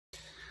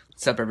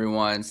What's up,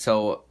 everyone?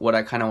 So, what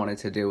I kind of wanted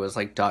to do was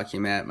like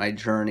document my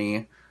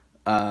journey.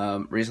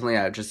 Recently,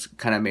 I just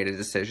kind of made a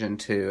decision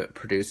to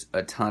produce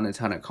a ton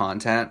of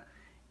content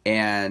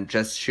and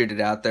just shoot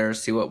it out there,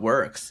 see what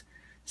works.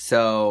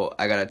 So,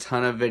 I got a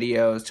ton of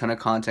videos, ton of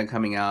content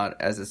coming out.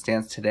 As it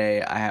stands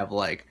today, I have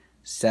like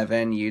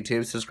 7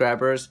 YouTube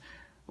subscribers,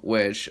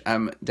 which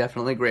I'm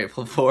definitely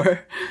grateful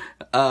for.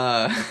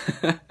 Uh,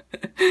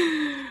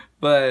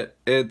 but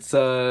it's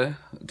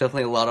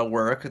definitely a lot of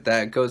work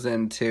that goes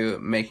into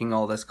making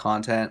all this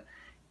content.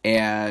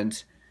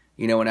 And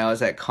when I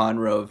was at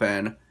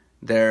Conroven,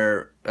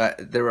 there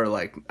were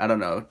like, I don't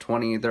know,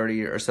 20,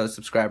 30 or so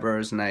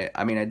subscribers, and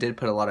I mean I did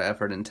put a lot of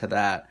effort into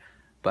that,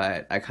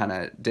 but I kind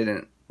of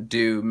didn't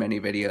do many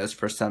videos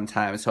for some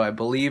time. So I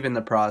believe in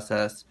the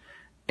process,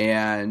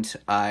 and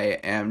I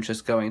am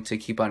just going to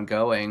keep on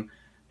going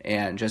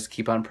and just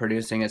keep on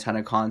producing a ton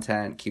of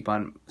content, keep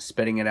on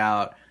spitting it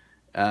out,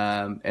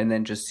 and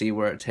then just see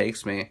where it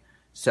takes me.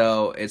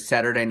 So it's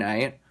Saturday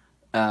night.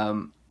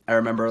 I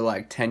remember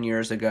like 10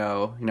 years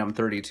ago, I'm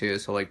 32,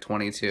 so like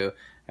 22.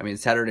 I mean,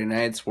 Saturday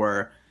nights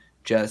were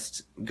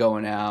just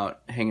going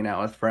out, hanging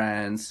out with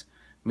friends,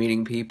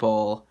 meeting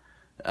people.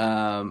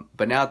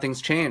 But now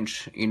things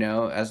change,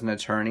 as an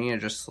attorney,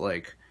 and just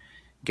like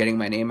getting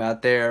my name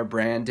out there,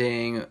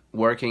 branding,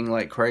 working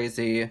like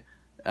crazy,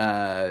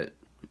 uh,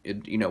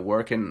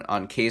 working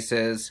on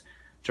cases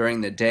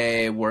during the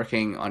day,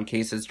 working on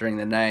cases during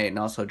the night, and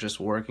also just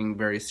working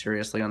very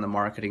seriously on the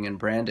marketing and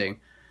branding.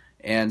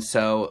 And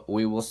so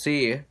we will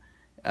see.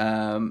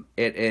 It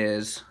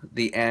is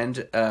the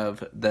end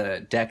of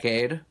the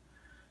decade.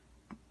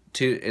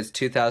 It's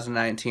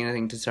 2019, I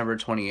think December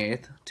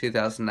 28th,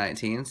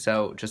 2019.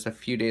 So just a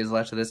few days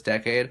left of this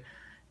decade.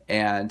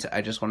 And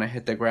I just want to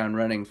hit the ground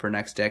running for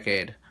next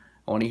decade.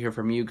 I want to hear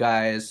from you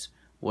guys,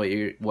 what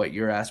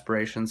your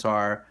aspirations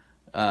are,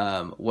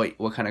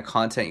 what kind of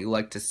content you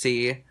like to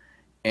see,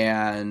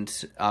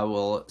 and I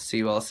will see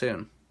you all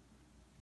soon.